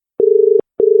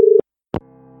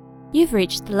You've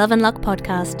reached the Love and Luck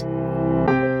podcast.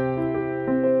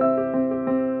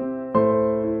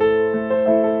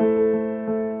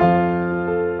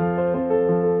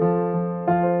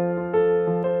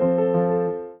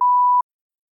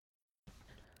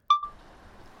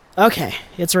 Okay,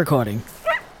 it's recording.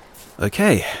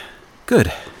 Okay,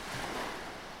 good.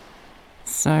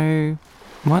 So,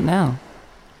 what now?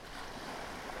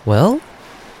 Well,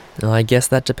 I guess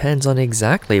that depends on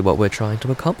exactly what we're trying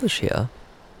to accomplish here.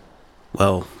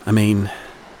 Well, I mean,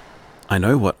 I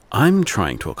know what I'm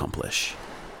trying to accomplish.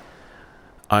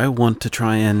 I want to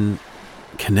try and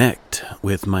connect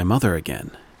with my mother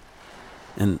again.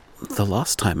 And the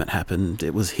last time it happened,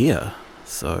 it was here,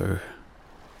 so...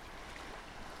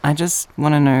 I just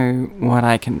want to know what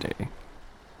I can do.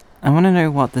 I want to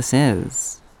know what this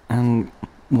is, and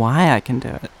why I can do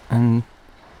it, and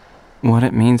what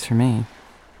it means for me.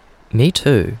 Me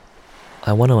too.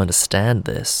 I want to understand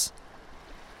this.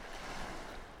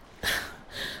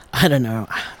 I don't know.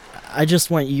 I just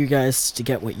want you guys to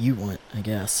get what you want, I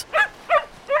guess.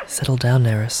 Settle down,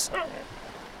 Neris.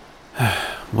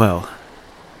 Well,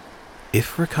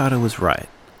 if Ricardo was right,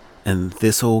 and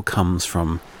this all comes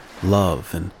from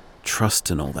love and trust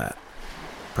and all that,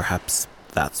 perhaps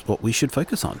that's what we should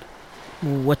focus on.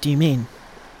 What do you mean?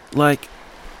 Like,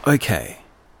 okay,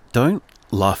 don't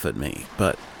laugh at me,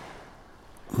 but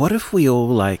what if we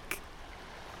all,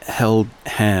 held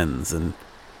hands and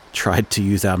tried to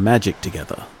use our magic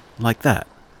together, like that?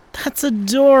 That's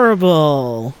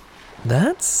adorable.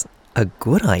 That's a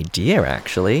good idea,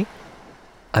 actually.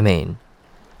 I mean,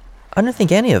 I don't think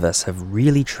any of us have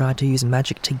really tried to use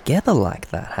magic together like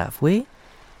that, have we?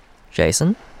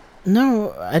 Jason?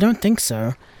 No, I don't think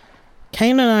so.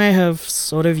 Kane and I have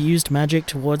sort of used magic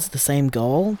towards the same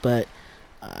goal, but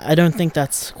I don't think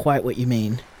that's quite what you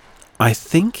mean. I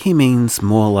think he means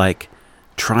more like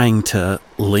trying to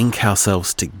link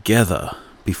ourselves together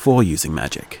before using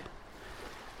magic.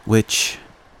 Which,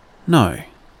 no,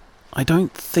 I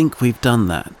don't think we've done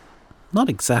that. Not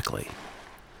exactly.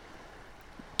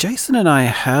 Jason and I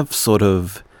have sort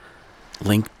of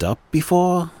linked up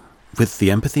before with the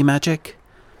empathy magic,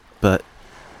 but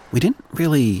we didn't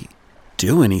really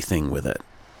do anything with it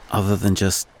other than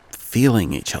just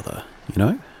feeling each other, you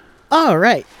know? Oh,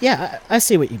 right. Yeah, I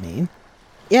see what you mean.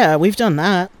 Yeah, we've done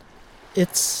that.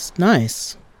 It's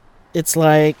nice. It's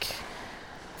like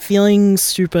feeling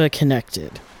super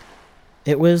connected.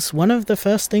 It was one of the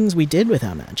first things we did with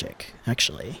our magic,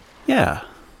 actually. Yeah.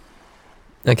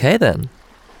 Okay then.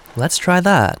 Let's try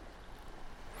that.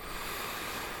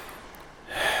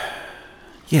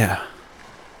 Yeah.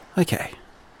 Okay.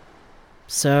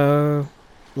 So,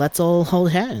 let's all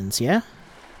hold hands, yeah?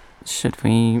 Should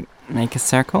we make a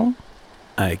circle?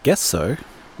 I guess so.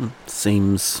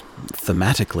 Seems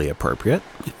thematically appropriate,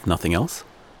 if nothing else.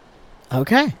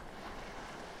 Okay.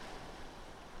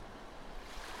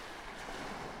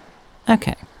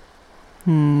 Okay.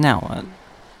 Now what?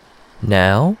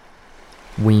 Now,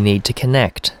 we need to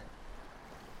connect.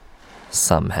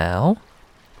 Somehow.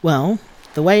 Well,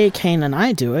 the way Kane and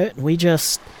I do it, we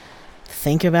just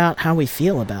think about how we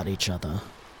feel about each other.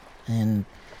 And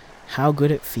how good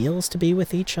it feels to be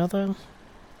with each other.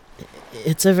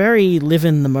 It's a very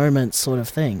live-in-the-moment sort of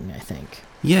thing, I think.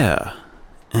 Yeah,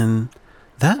 and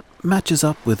that matches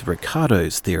up with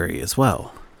Ricardo's theory as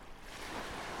well.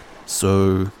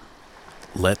 So,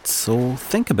 let's all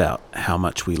think about how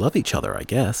much we love each other, I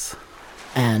guess.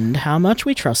 And how much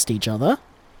we trust each other.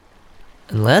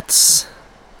 And let's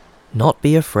not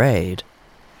be afraid.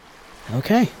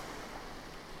 Okay.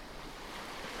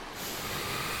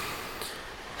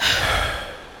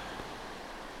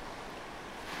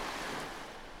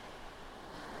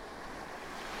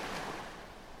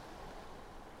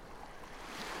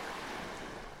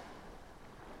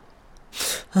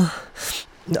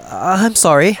 I'm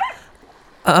sorry.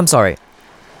 I'm sorry.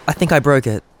 I think I broke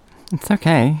it. It's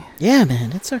okay. Yeah,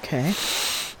 man, it's okay.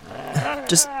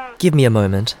 Just give me a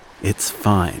moment. It's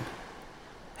fine.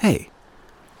 Hey,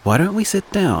 why don't we sit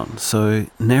down so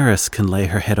Neris can lay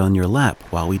her head on your lap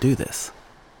while we do this?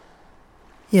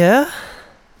 Yeah?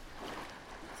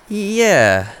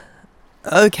 Yeah.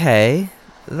 Okay.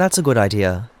 That's a good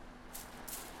idea.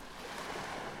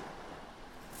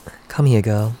 Come here,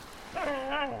 girl.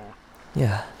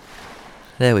 Yeah.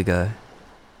 There we go.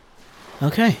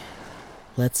 Okay.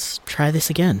 Let's try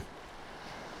this again.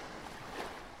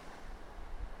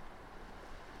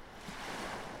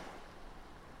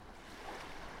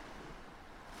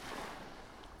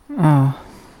 Oh,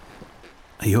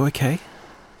 Are you okay?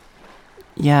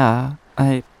 yeah.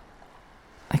 I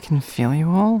can feel you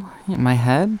all in my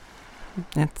head.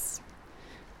 It's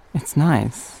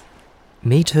nice.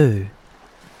 Me too.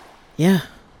 Yeah,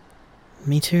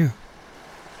 me too.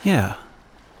 Yeah,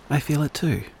 I feel it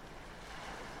too.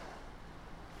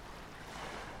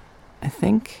 I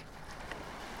think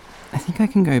I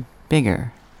can go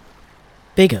bigger.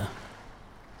 Bigger.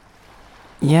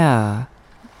 Yeah,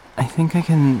 I think I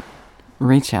can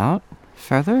reach out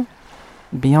further,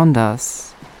 beyond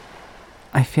us.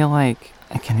 I feel like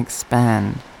I can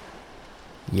expand.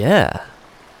 Yeah.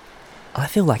 I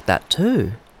feel like that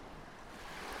too.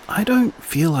 I don't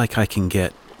feel like I can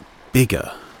get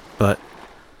bigger, but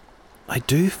I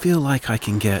do feel like I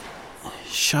can get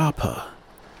sharper.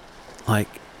 Like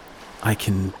I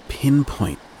can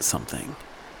pinpoint something.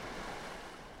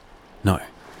 No,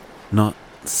 not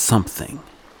something.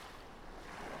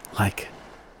 Like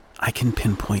I can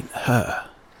pinpoint her.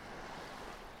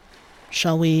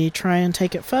 Shall we try and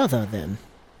take it further then?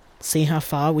 See how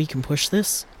far we can push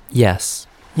this? Yes.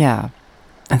 Yeah,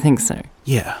 I think so.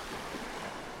 Yeah.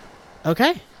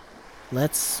 Okay.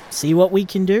 Let's see what we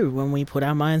can do when we put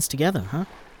our minds together, huh?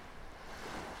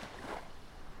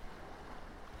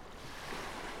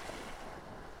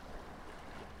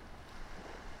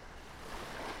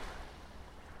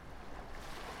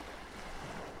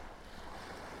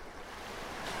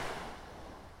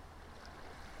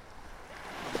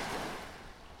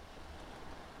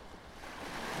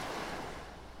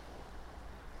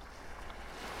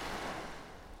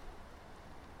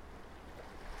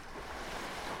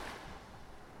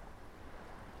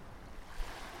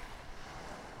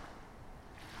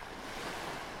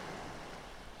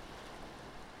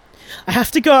 I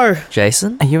have to go.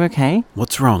 Jason? Are you okay?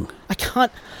 What's wrong? I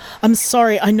can't. I'm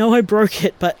sorry. I know I broke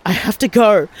it, but I have to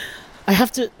go. I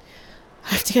have to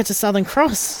get to Southern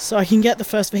Cross so I can get the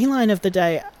first V line of the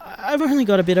day. I've only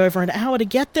got a bit over an hour to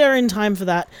get there in time for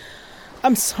that.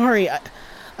 I'm sorry.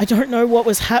 I don't know what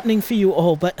was happening for you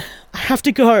all, but I have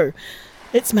to go.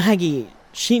 It's Maggie.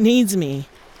 She needs me.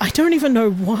 I don't even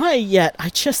know why yet. I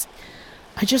just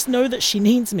know that she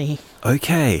needs me.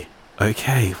 Okay,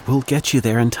 we'll get you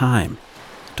there in time.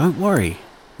 Don't worry,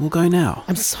 we'll go now.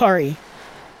 I'm sorry.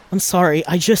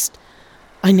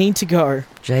 I need to go.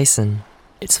 Jason,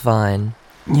 it's fine.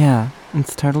 Yeah,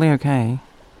 it's totally okay.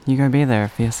 You go be there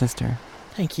for your sister.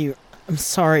 Thank you. I'm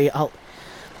sorry.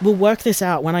 We'll work this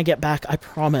out when I get back, I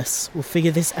promise. We'll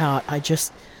figure this out.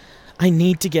 I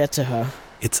need to get to her.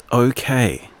 It's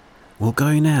okay. We'll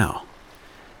go now.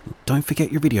 Don't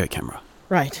forget your video camera.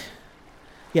 Right.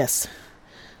 Yes.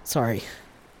 Sorry.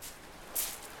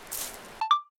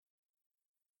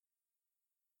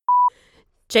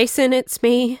 Jason, it's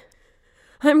me.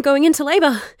 I'm going into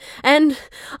labor, and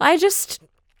I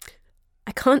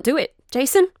can't do it,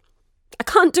 Jason. I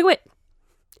can't do it.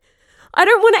 I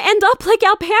don't want to end up like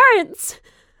our parents.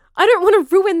 I don't want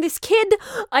to ruin this kid.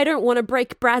 I don't want to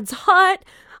break Brad's heart.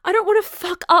 I don't want to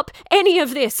fuck up any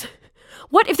of this.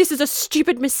 What if this is a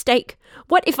stupid mistake?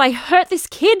 What if I hurt this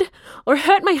kid or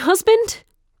hurt my husband?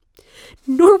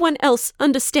 No one else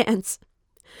understands.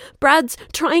 Brad's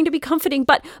trying to be comforting,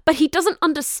 but he doesn't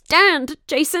understand,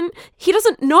 Jason. He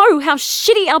doesn't know how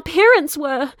shitty our parents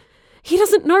were. He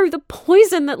doesn't know the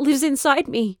poison that lives inside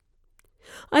me.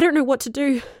 I don't know what to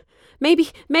do.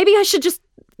 Maybe I should just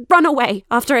run away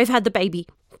after I've had the baby.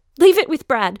 Leave it with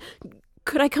Brad.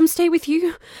 Could I come stay with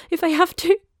you if I have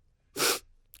to?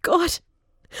 God,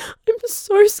 I'm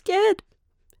so scared.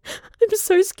 I'm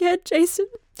so scared, Jason.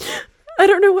 I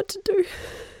don't know what to do.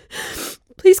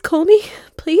 Please call me,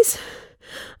 please.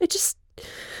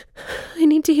 I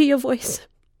need to hear your voice.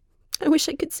 I wish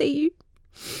I could see you.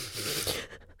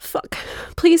 Fuck.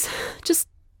 Please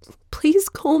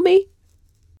call me.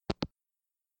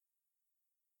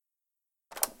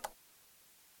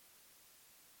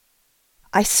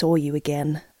 I saw you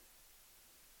again.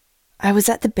 I was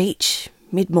at the beach,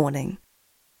 mid-morning,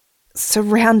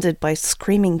 surrounded by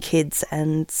screaming kids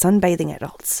and sunbathing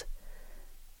adults.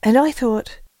 And I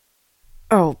thought,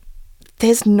 oh,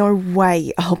 there's no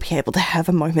way I'll be able to have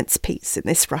a moment's peace in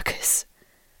this ruckus.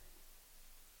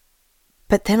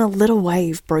 But then a little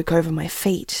wave broke over my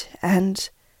feet, and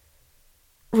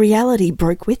reality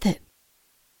broke with it.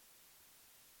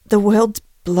 The world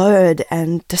blurred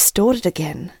and distorted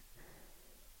again.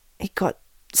 It got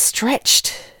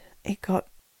stretched. It got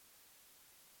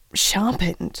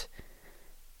sharpened.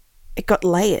 It got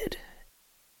layered.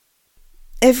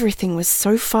 Everything was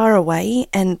so far away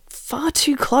and far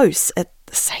too close at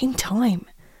the same time.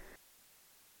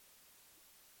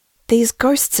 These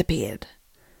ghosts appeared,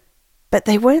 but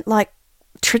they weren't like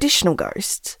traditional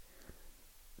ghosts.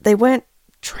 They weren't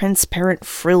transparent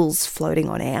frills floating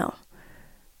on air.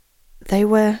 They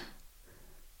were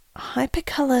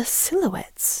hypercolour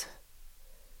silhouettes.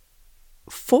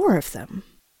 4 of them.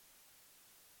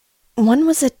 One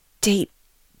was a deep,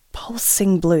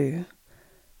 pulsing blue,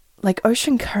 like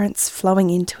ocean currents flowing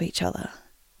into each other.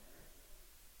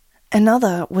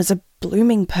 Another was a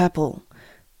blooming purple,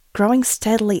 growing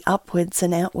steadily upwards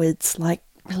and outwards like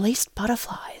released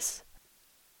butterflies.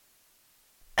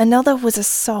 Another was a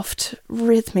soft,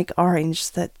 rhythmic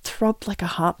orange that throbbed like a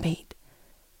heartbeat.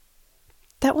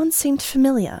 That one seemed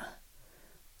familiar,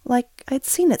 like I'd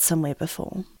seen it somewhere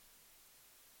before.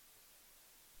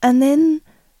 And then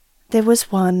there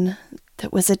was one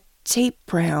that was a deep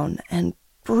brown and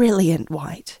brilliant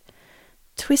white,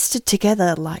 twisted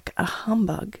together like a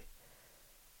humbug.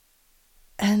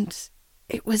 And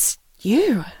it was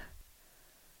you.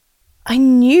 I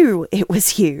knew it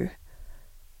was you.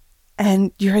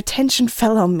 And your attention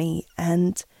fell on me,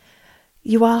 and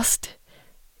you asked,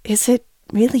 "Is it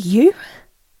really you?"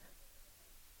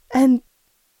 And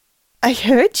I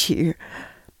heard you,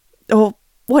 or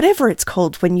whatever it's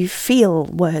called when you feel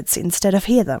words instead of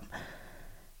hear them.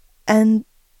 And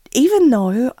even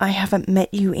though I haven't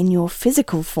met you in your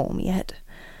physical form yet,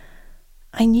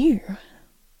 I knew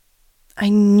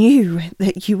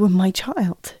that you were my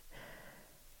child.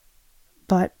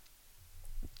 But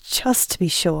just to be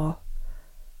sure,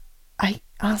 I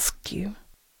asked you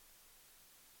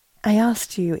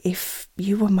if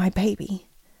you were my baby.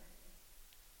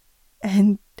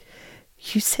 And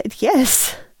you said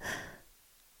yes.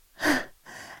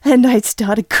 And I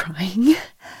started crying.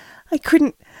 I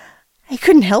couldn't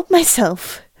help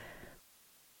myself.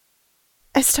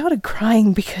 I started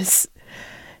crying because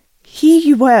here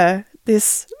you were,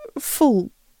 this full,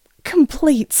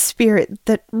 complete spirit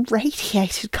that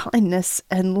radiated kindness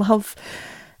and love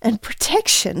and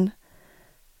protection.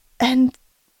 And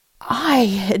I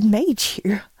had made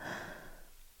you.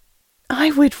 I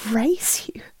would raise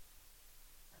you.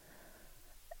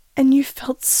 And you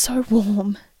felt so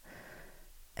warm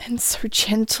and so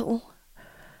gentle.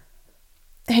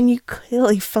 And you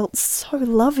clearly felt so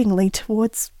lovingly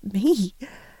towards me.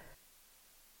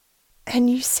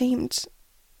 And you seemed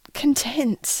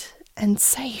content and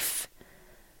safe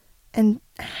and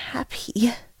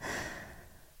happy.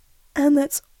 And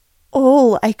that's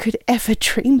all I could ever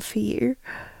dream for you.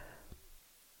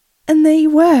 And there you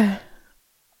were,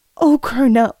 all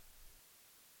grown up,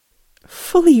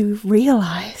 fully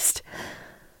realized.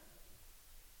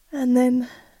 And then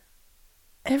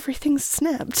everything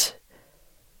snapped.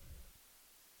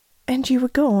 And you were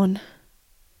gone.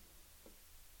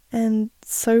 And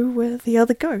so were the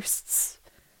other ghosts.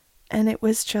 And it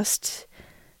was just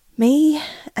me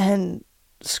and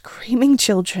screaming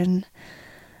children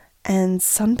and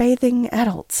sunbathing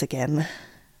adults again.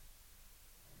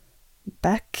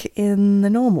 Back in the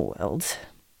normal world.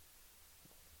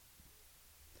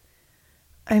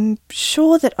 I'm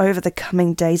sure that over the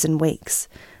coming days and weeks,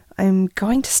 I'm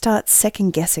going to start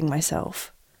second-guessing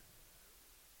myself.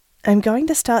 I'm going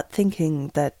to start thinking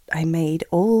that I made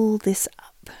all this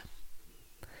up.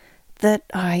 That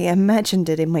I imagined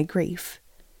it in my grief.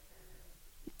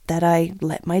 That I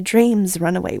let my dreams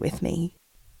run away with me.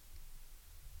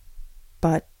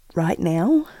 But right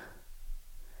now,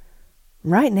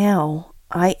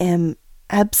 I am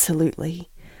absolutely,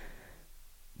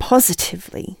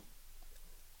 positively,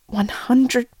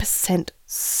 100%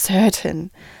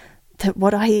 certain that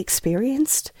what I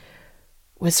experienced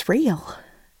was real.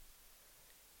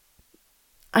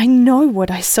 I know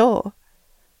what I saw.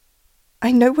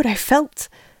 I know what I felt.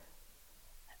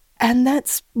 And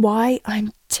that's why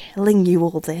I'm telling you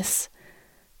all this.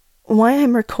 Why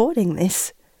I'm recording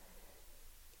this.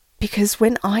 Because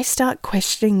when I start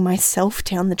questioning myself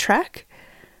down the track,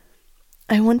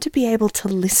 I want to be able to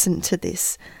listen to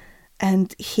this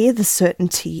and hear the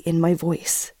certainty in my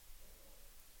voice.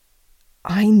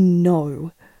 I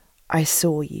know I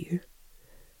saw you.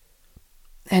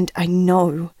 And I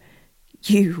know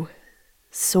you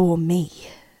saw me.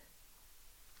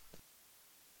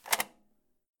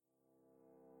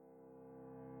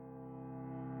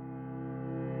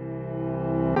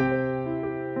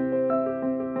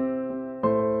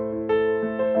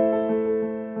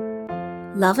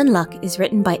 Love and Luck is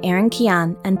written by Erin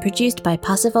Kian and produced by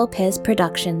Passival Pairs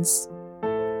Productions.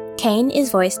 Kane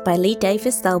is voiced by Lee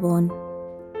Davis Thelborn.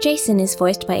 Jason is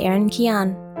voiced by Erin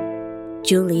Kian.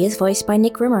 Julie is voiced by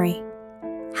Nick Rimmery.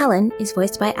 Helen is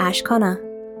voiced by Ash Connor.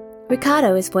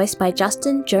 Ricardo is voiced by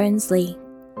Justin Jones-Lee.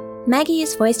 Maggie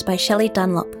is voiced by Shelley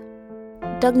Dunlop.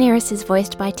 Dogneris is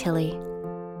voiced by Tilly.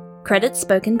 Credits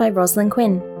spoken by Rosalind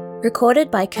Quinn.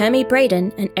 Recorded by Kermie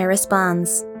Braden and Eris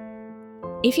Barnes.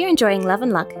 If you're enjoying Love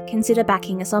and Luck, consider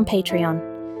backing us on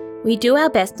Patreon. We do our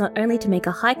best not only to make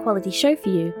a high-quality show for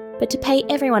you, but to pay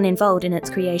everyone involved in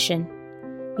its creation.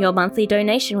 Your monthly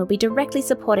donation will be directly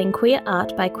supporting queer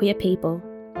art by queer people.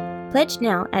 Pledge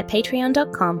now at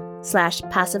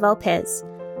patreon.com/PassivalPez.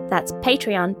 That's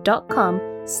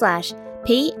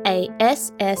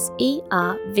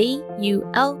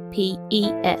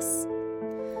patreon.com/PASSERVULPES.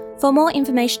 For more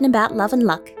information about Love and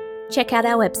Luck, check out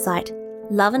our website,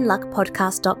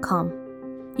 loveandluckpodcast.com.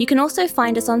 You can also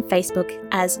find us on Facebook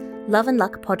as Love and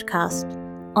Luck Podcast,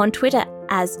 on Twitter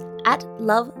as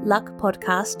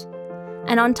 @LoveLuckPodcast,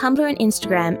 and on Tumblr and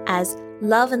Instagram as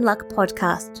Love and Luck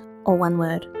Podcast, or one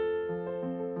word.